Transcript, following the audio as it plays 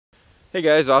Hey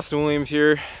guys, Austin Williams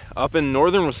here, up in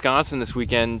northern Wisconsin this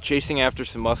weekend, chasing after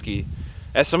some muskie.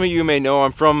 As some of you may know,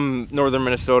 I'm from northern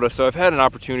Minnesota, so I've had an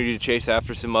opportunity to chase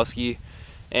after some muskie,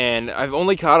 and I've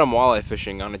only caught them walleye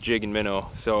fishing on a jig and minnow,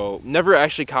 so never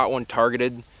actually caught one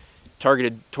targeted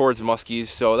towards muskies.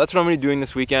 So that's what I'm going to be doing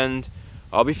this weekend.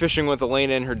 I'll be fishing with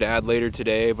Elena and her dad later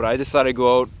today, but I decided to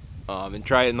go out and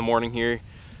try it in the morning here.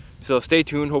 So stay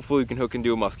tuned, hopefully we can hook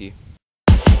into a muskie.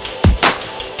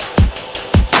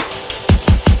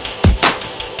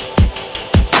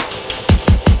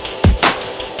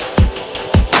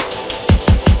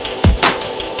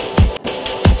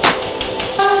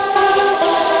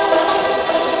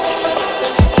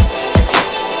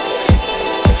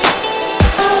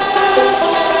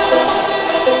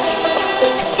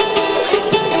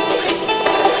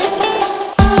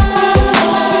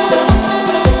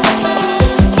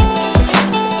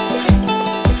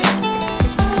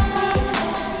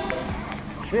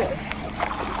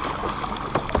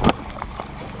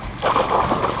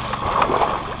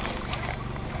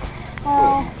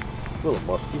 Little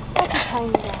musky. That's a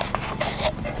tiny guy.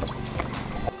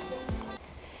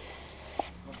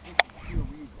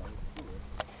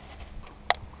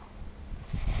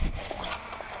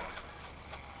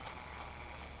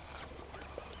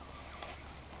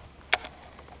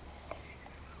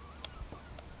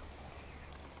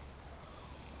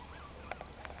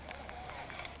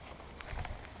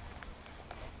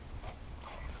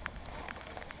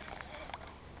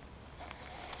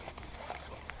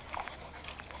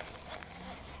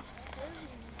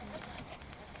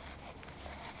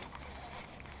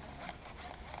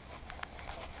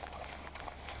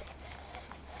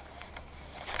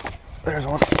 There's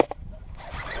one. Just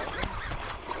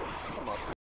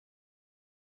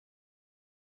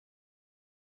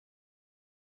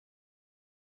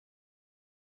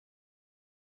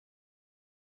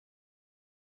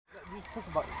push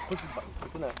the button. Push the button.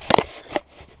 Push the net.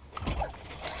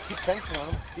 Keep tension on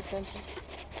him. Keep tension.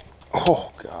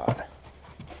 Oh God.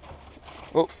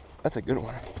 Oh, that's a good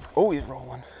one. Oh, he's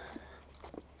rolling.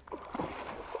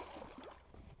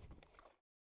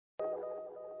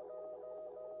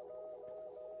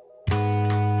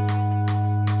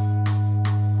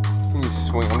 Can you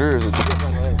swing under or is it?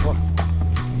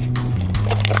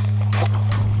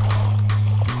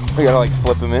 We gotta like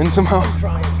flip him in somehow.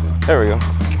 There we go.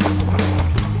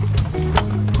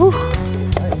 Whew.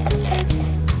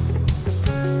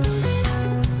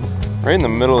 Right in the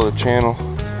middle of the channel.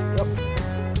 Yep.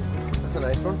 That's a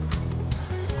nice one.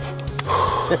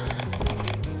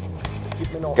 Keep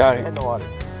him in the Got it. in the water.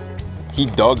 He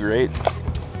dug right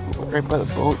by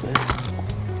the boat there.